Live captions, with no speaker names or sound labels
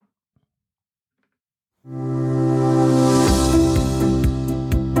Welcome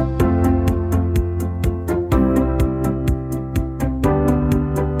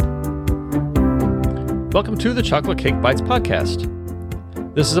to the Chocolate Cake Bites podcast.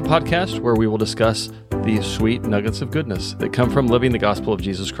 This is a podcast where we will discuss the sweet nuggets of goodness that come from living the gospel of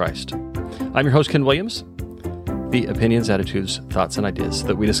Jesus Christ. I'm your host, Ken Williams. The opinions, attitudes, thoughts, and ideas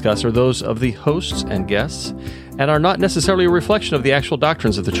that we discuss are those of the hosts and guests and are not necessarily a reflection of the actual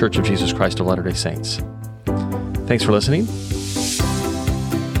doctrines of the Church of Jesus Christ of Latter-day Saints. Thanks for listening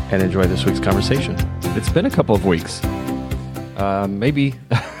and enjoy this week's conversation. It's been a couple of weeks, maybe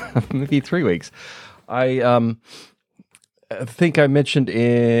 3 weeks. I think I mentioned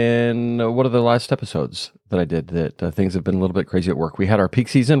in one of the last episodes that I did that things have been a little bit crazy at work. We had our peak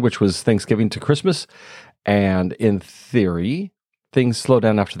season, which was Thanksgiving to Christmas, and in theory, things slow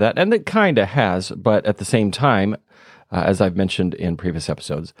down after that, and it kind of has, but at the same time, as I've mentioned in previous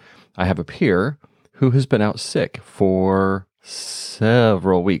episodes, I have a peer who has been out sick for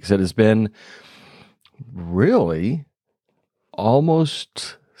several weeks. It has been really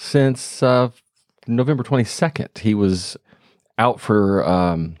almost since November 22nd. He was out for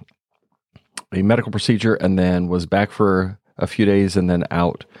a medical procedure and then was back for a few days and then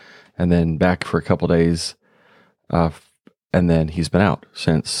out and then back for a couple days. And then he's been out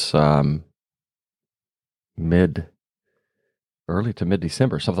since early to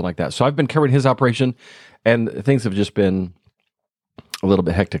mid-December, something like that. So I've been covering his operation, and things have just been a little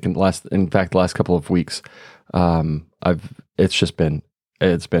bit hectic in the last couple of weeks. It's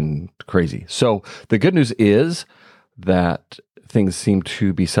been crazy. So the good news is that things seem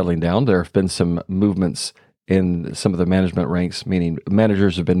to be settling down. There have been some movements in some of the management ranks, meaning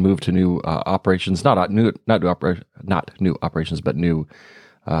managers have been moved to new operations, not new operations, but new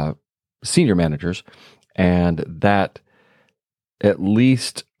senior managers, and that at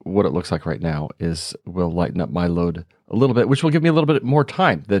least what it looks like right now will lighten up my load a little bit, which will give me a little bit more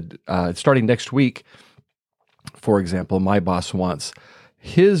time. That starting next week, for example, my boss wants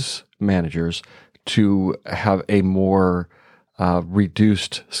his managers to have a more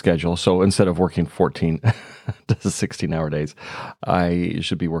reduced schedule. So instead of working 14 to 16-hour days, I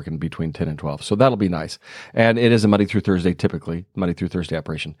should be working between 10 and 12. So that'll be nice. And it is a Monday through Thursday, typically, Monday through Thursday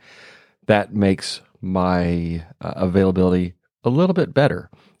operation. That makes my availability a little bit better.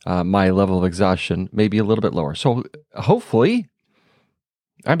 My level of exhaustion may be a little bit lower. So hopefully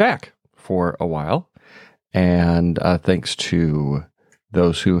I'm back for a while. And thanks to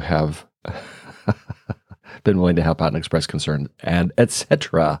those who have been willing to help out and express concern, and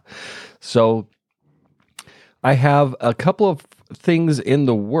etc. So I have a couple of things in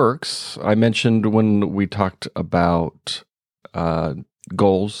the works. I mentioned when we talked about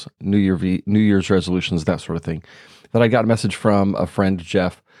goals, New Year's resolutions, that sort of thing, that I got a message from a friend,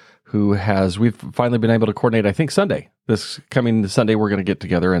 Jeff, we've finally been able to coordinate, I think this coming Sunday, we're going to get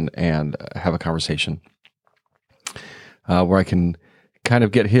together and have a conversation where I can kind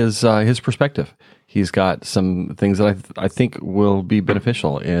of get his perspective. He's got some things that I think will be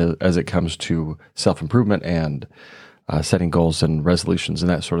beneficial as it comes to self-improvement and setting goals and resolutions and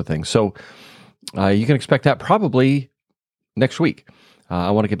that sort of thing. So you can expect that probably next week.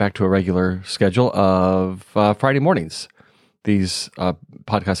 I want to get back to a regular schedule of Friday mornings. These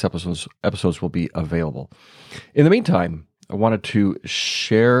podcast episodes will be available. In the meantime, I wanted to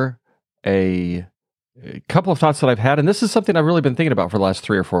share a couple of thoughts that I've had, and this is something I've really been thinking about for the last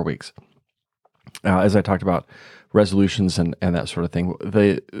 3 or 4 weeks. As I talked about resolutions and that sort of thing,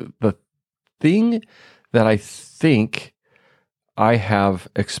 the thing that I think I have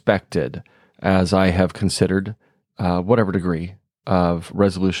expected as I have considered whatever degree of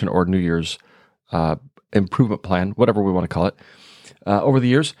resolution or New Year's improvement plan, whatever we want to call it, over the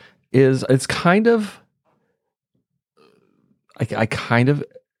years, is it's kind of, I kind of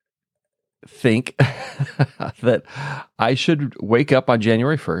think that I should wake up on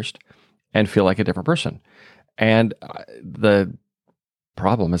January 1st and feel like a different person. And the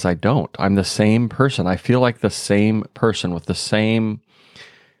problem is I don't. I'm the same person. I feel like the same person with the same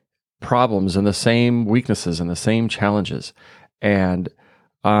problems and the same weaknesses and the same challenges. And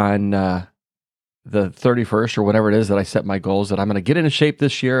on the 31st or whatever it is that I set my goals, that I'm going to get into shape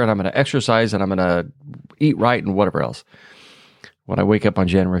this year and I'm going to exercise and I'm going to eat right and whatever else. When I wake up on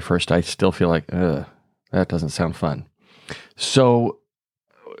January 1st, I still feel like, that doesn't sound fun. So,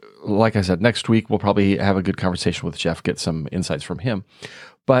 like I said, next week we'll probably have a good conversation with Jeff, get some insights from him.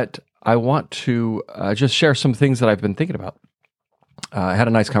 But I want to just share some things that I've been thinking about. I had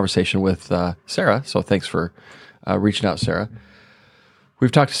a nice conversation with Sarah, so thanks for reaching out, Sarah.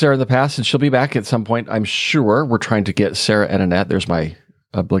 We've talked to Sarah in the past, and she'll be back at some point, I'm sure. We're trying to get Sarah and Annette. There's my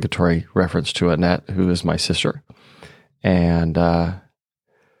obligatory reference to Annette, who is my sister. And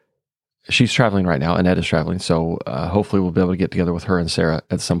she's traveling right now. Annette is traveling. So hopefully we'll be able to get together with her and Sarah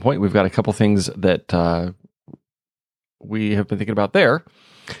at some point. We've got a couple things that we have been thinking about there.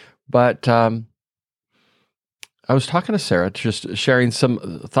 But I was talking to Sarah, just sharing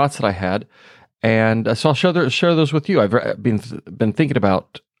some thoughts that I had. And so I'll share those with you. I've been thinking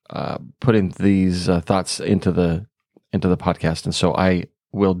about putting these thoughts into the podcast, and so I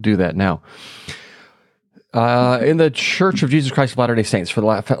will do that now. In the Church of Jesus Christ of Latter-day Saints, for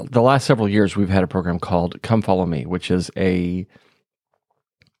the last several years, we've had a program called Come Follow Me, which is a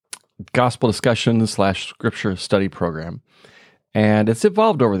gospel discussion / scripture study program, and it's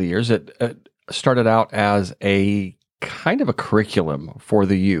evolved over the years. It started out as a kind of a curriculum for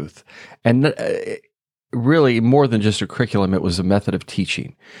the youth, and really more than just a curriculum. It was a method of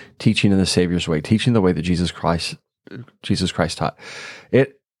teaching in the Savior's way, teaching the way that Jesus Christ taught.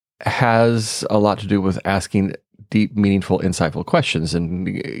 It has a lot to do with asking deep, meaningful, insightful questions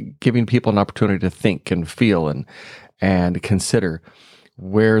and giving people an opportunity to think and feel and consider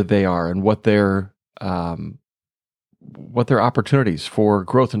where they are and what their opportunities for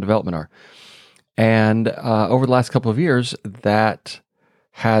growth and development are. And over the last couple of years, that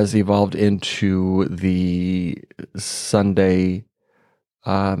has evolved into the Sunday,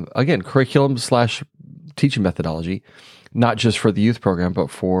 again, curriculum / teaching methodology, not just for the youth program, but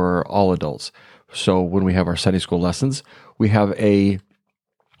for all adults. So when we have our Sunday school lessons, we have an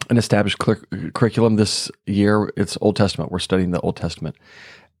established curriculum. This year, it's Old Testament. We're studying the Old Testament.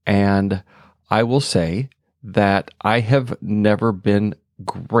 And I will say that I have never been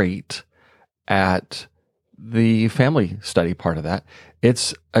great at the family study part of that.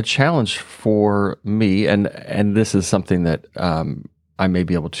 It's a challenge for me, and this is something that I may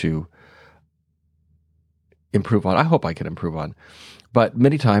be able to improve on. I hope I can improve on. But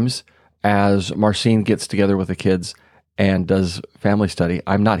many times, as Marcine gets together with the kids and does family study,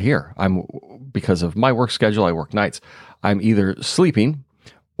 I'm not here. Because of my work schedule, I work nights. I'm either sleeping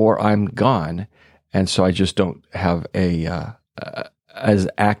or I'm gone, and so I just don't have as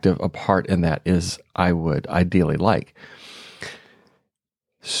active a part in that as I would ideally like.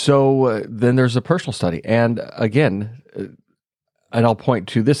 So then there's a personal study. And again, and I'll point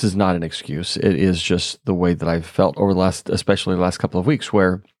to, this is not an excuse. It is just the way that I've felt over especially the last couple of weeks,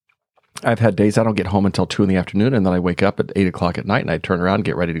 where I've had days I don't get home until 2 p.m, and then I wake up at 8 o'clock at night and I turn around and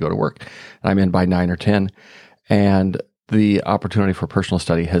get ready to go to work. And I'm in by 9 or 10. And the opportunity for personal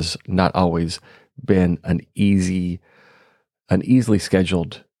study has not always been an easily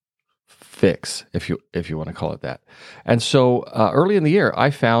scheduled fix, if you want to call it that. And so early in the year,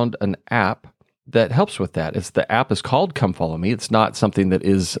 I found an app that helps with that. The app is called Come Follow Me. It's not something that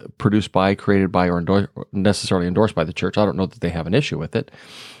is produced by, created by, or necessarily endorsed by the church. I don't know that they have an issue with it,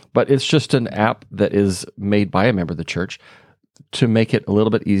 but it's just an app that is made by a member of the church to make it a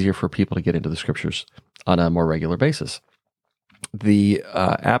little bit easier for people to get into the scriptures on a more regular basis. The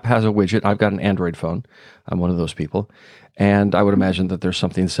app has a widget. I've got an Android phone. I'm one of those people. And I would imagine that there's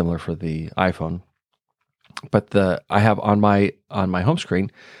something similar for the iPhone. But I have on my home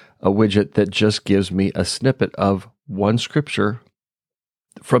screen a widget that just gives me a snippet of one scripture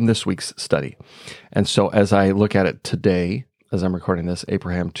from this week's study. And so as I look at it today, as I'm recording this,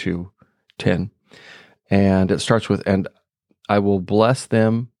 Abraham 2:10, and it starts with, "And I will bless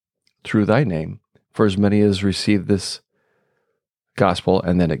them through thy name, for as many as receive this gospel,"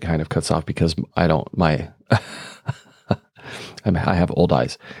 and then it kind of cuts off because I have old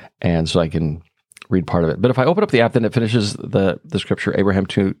eyes, and so I can read part of it. But if I open up the app, then it finishes the scripture, Abraham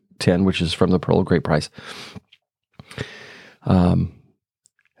 2:10, which is from the Pearl of Great Price.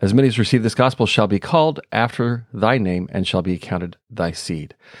 As many as receive this gospel shall be called after thy name and shall be accounted thy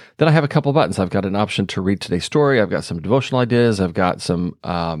seed. Then I have a couple buttons. I've got an option to read today's story. I've got some devotional ideas. I've got some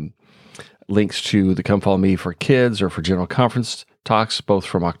links to the Come Follow Me for kids or for general conference talks, both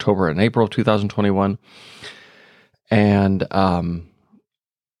from October and April of 2021. And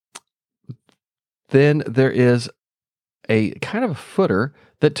then there is a kind of a footer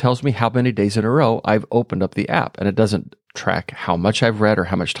that tells me how many days in a row I've opened up the app. And it doesn't track how much I've read or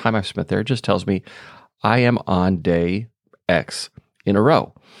how much time I've spent there. It just tells me I am on day X in a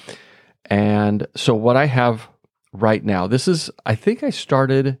row. And so what I have right now, I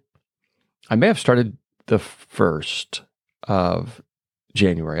may have started the 1st of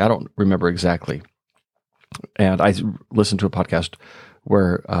January. I don't remember exactly. And I listened to a podcast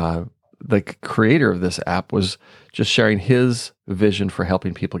where the creator of this app was just sharing his vision for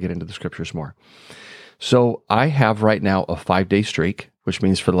helping people get into the scriptures more. So I have right now a 5-day streak, which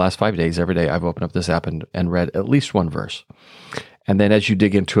means for the last 5 days, every day I've opened up this app and read at least one verse. And then as you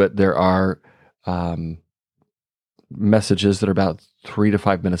dig into it, there are messages that are about 3 to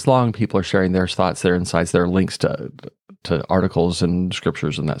 5 minutes long. People are sharing their thoughts, their insights, their links to articles and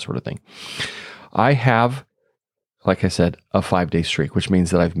scriptures and that sort of thing. I have, like I said, a 5-day streak, which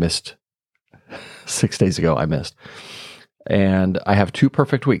means that I've missed 6 days ago. I missed. And I have 2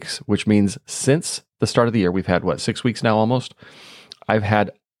 perfect weeks, which means since the start of the year, we've had 6 weeks now almost. I've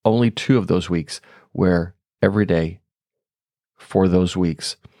had only 2 of those weeks where every day for those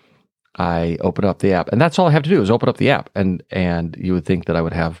weeks, I open up the app, and that's all I have to do is open up the app. And you would think that I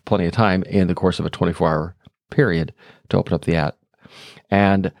would have plenty of time in the course of a 24-hour period to open up the app.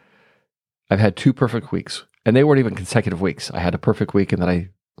 And I've had 2 perfect weeks, and they weren't even consecutive weeks. I had a perfect week, and then I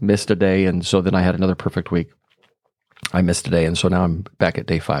missed a day, and so then I had another perfect week. I missed a day, and so now I'm back at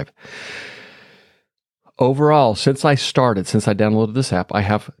day 5. Overall, since I downloaded this app, I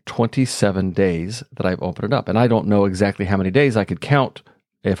have 27 days that I've opened it up. And I don't know exactly how many days. I could count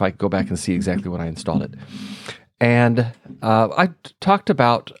if I could go back and see exactly when I installed it. And I talked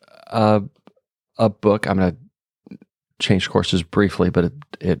about a book. I'm going to change courses briefly, but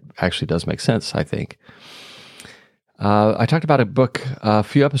it actually does make sense, I think. I talked about a book a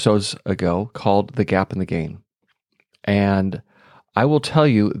few episodes ago called The Gap and the Gain. And I will tell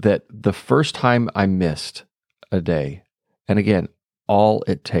you that the first time I missed a day, and again, all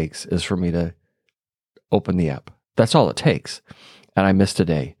it takes is for me to open the app. That's all it takes. And I missed a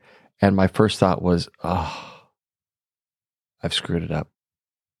day. And my first thought was, oh, I've screwed it up.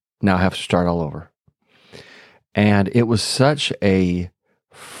 Now I have to start all over. And it was such a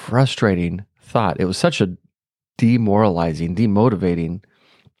frustrating thought. It was such a demoralizing, demotivating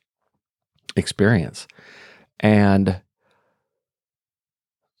experience. And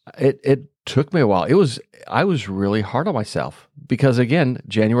it took me a while. I was really hard on myself because, again,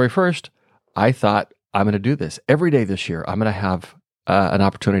 January 1st, I thought I'm going to do this every day this year. I'm going to have an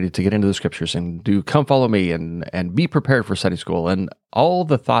opportunity to get into the scriptures and do Come Follow Me and be prepared for Sunday school and all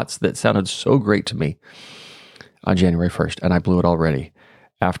the thoughts that sounded so great to me on January 1st. And I blew it already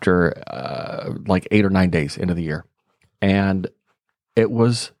after 8 or 9 days into the year. And it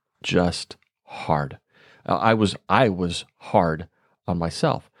was just hard. I was hard on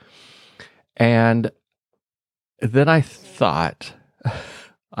myself. And then I thought,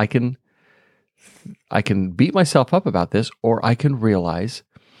 I can beat myself up about this, or I can realize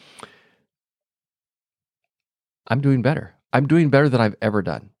I'm doing better. I'm doing better than I've ever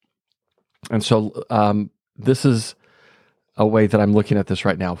done. And so this is a way that I'm looking at this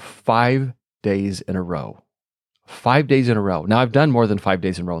right now. 5 days in a row. 5 days in a row. Now, I've done more than 5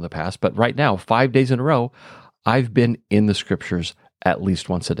 days in a row in the past, but right now, 5 days in a row, I've been in the scriptures at least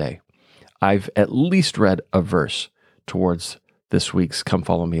once a day. I've at least read a verse towards this week's Come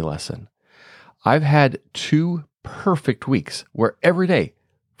Follow Me lesson. I've had 2 perfect weeks where every day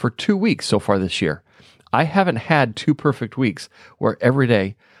for 2 weeks so far this year, I haven't had 2 perfect weeks where every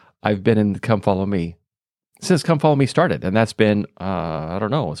day I've been in the Come Follow Me since Come Follow Me started. And that's been, I don't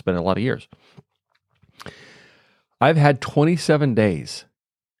know, it's been a lot of years. I've had 27 days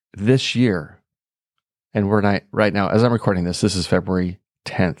this year. And right now, as I'm recording this is February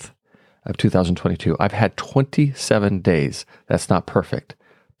 10th of 2022. I've had 27 days. That's not perfect,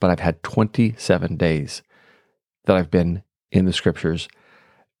 but I've had 27 days that I've been in the scriptures.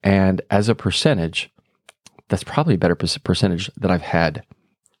 And as a percentage, that's probably a better percentage than I've had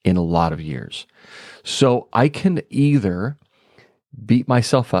in a lot of years. So I can either beat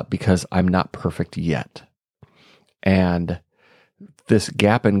myself up because I'm not perfect yet. And this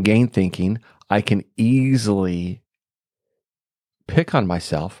gap and gain thinking, I can easily pick on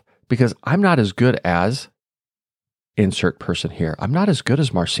myself because I'm not as good as insert person here. I'm not as good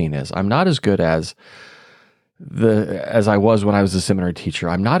as Marcin is. I'm not as good as I was when I was a seminary teacher.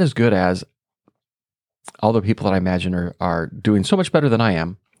 I'm not as good as all the people that I imagine are doing so much better than I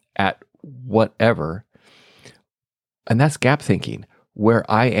am at whatever. And that's gap thinking, where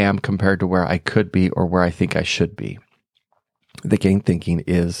I am compared to where I could be or where I think I should be. The gain thinking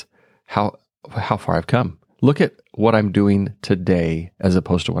is how far I've come. Look at what I'm doing today as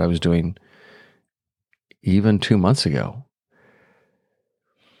opposed to what I was doing even 2 months ago.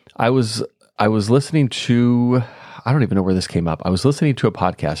 I was listening to, I don't even know where this came up. I was listening to a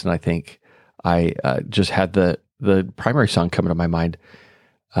podcast, and I think I just had the primary song come into my mind.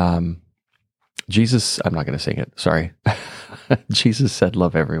 Jesus, I'm not going to sing it. Sorry. Jesus said,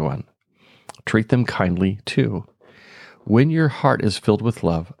 "Love everyone. Treat them kindly too. When your heart is filled with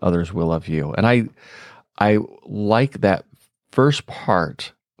love, others will love you." And I like that first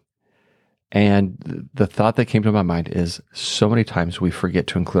part. And the thought that came to my mind is so many times we forget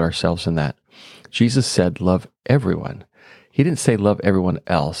to include ourselves in that. Jesus said, "Love everyone." He didn't say love everyone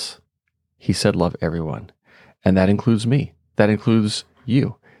else. He said love everyone. And that includes me. That includes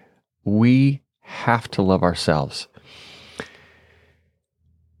you. We have to love ourselves.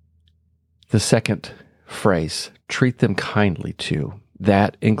 The second phrase, treat them kindly too.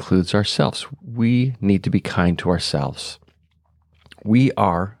 That includes ourselves. We need to be kind to ourselves. We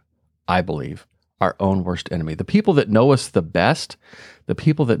are, I believe, our own worst enemy. The people that know us the best, the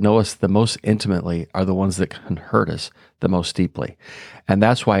people that know us the most intimately are the ones that can hurt us the most deeply. And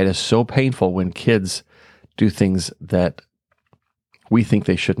that's why it is so painful when kids do things that we think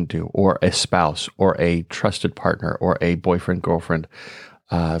they shouldn't do, or a spouse, or a trusted partner, or a boyfriend, girlfriend,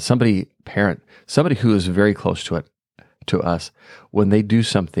 parent, somebody who is very close to us. When they do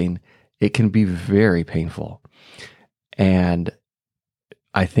something, it can be very painful. And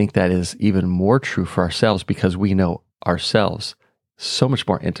I think that is even more true for ourselves because we know ourselves so much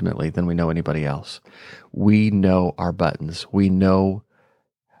more intimately than we know anybody else. We know our buttons. We know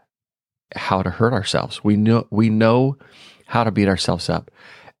how to hurt ourselves. We know how to beat ourselves up.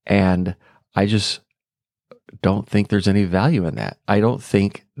 And I just don't think there's any value in that. I don't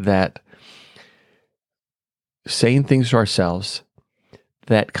think that saying things to ourselves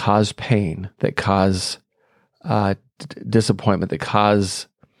that cause pain, that cause disappointment, that cause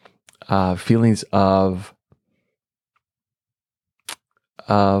feelings of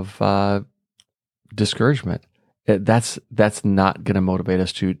discouragement, that's not going to motivate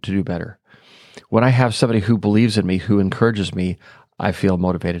us to do better. When I have somebody who believes in me, who encourages me, I feel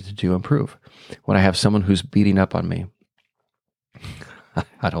motivated to improve. When I have someone who's beating up on me,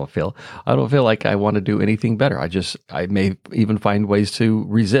 I don't feel like I want to do anything better. I may even find ways to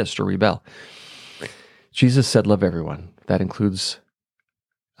resist or rebel. Jesus said, love everyone. That includes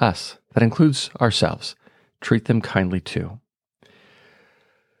us. That includes ourselves. Treat them kindly too.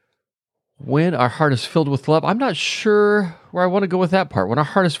 When our heart is filled with love, I'm not sure where I want to go with that part. When our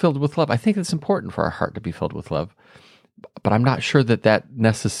heart is filled with love, I think it's important for our heart to be filled with love, but I'm not sure that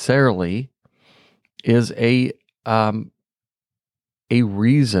necessarily is a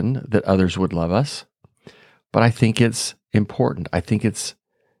reason that others would love us. But I think it's important. I think it's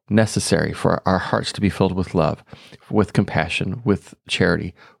necessary for our hearts to be filled with love, with compassion, with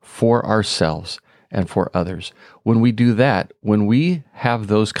charity, for ourselves and for others. When we do that, when we have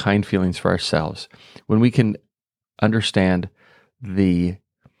those kind feelings for ourselves, when we can understand and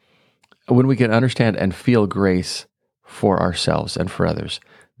feel grace for ourselves and for others,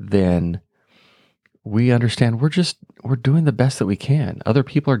 then we understand we're doing the best that we can. Other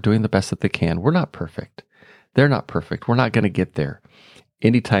people are doing the best that they can. We're not perfect. They're not perfect. We're not going to get there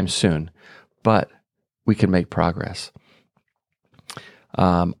anytime soon, but we can make progress.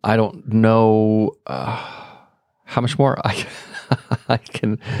 I don't know how much more I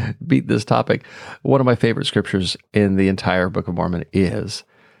can beat this topic. One of my favorite scriptures in the entire Book of Mormon is,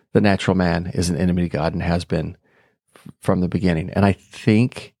 the natural man is an enemy to God and has been from the beginning. And I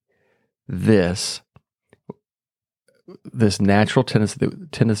think this natural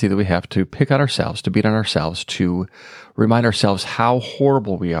tendency that we have to pick on ourselves, to beat on ourselves, to remind ourselves how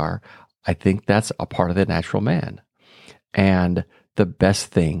horrible we are, I think that's a part of the natural man. And the best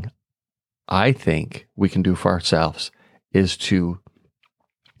thing I think we can do for ourselves is to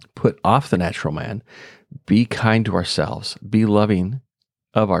put off the natural man, be kind to ourselves, be loving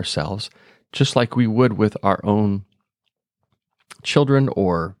of ourselves, just like we would with our own children,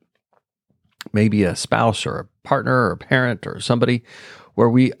 or maybe a spouse or a partner or a parent or somebody, where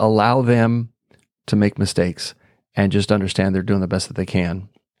we allow them to make mistakes and just understand they're doing the best that they can.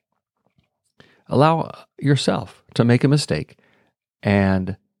 Allow yourself to make a mistake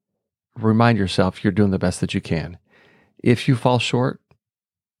and remind yourself you're doing the best that you can. If you fall short,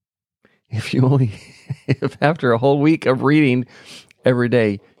 if after a whole week of reading every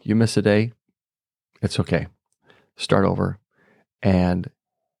day, you miss a day, it's okay. Start over and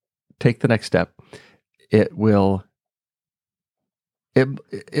take the next step. It will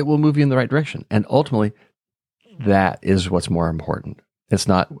move you in the right direction. And ultimately, that is what's more important. It's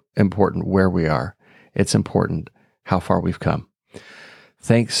not important where we are. It's important how far we've come.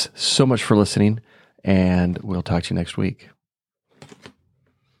 Thanks so much for listening, and we'll talk to you next week.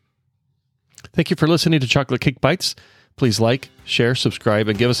 Thank you for listening to Chocolate Cake Bites. Please like, share, subscribe,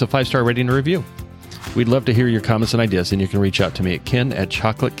 and give us a 5-star rating and review. We'd love to hear your comments and ideas, and you can reach out to me at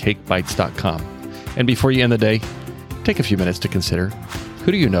ken@chocolatecakebites.com. And before you end the day, take a few minutes to consider,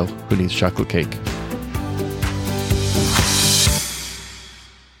 who do you know who needs chocolate cake?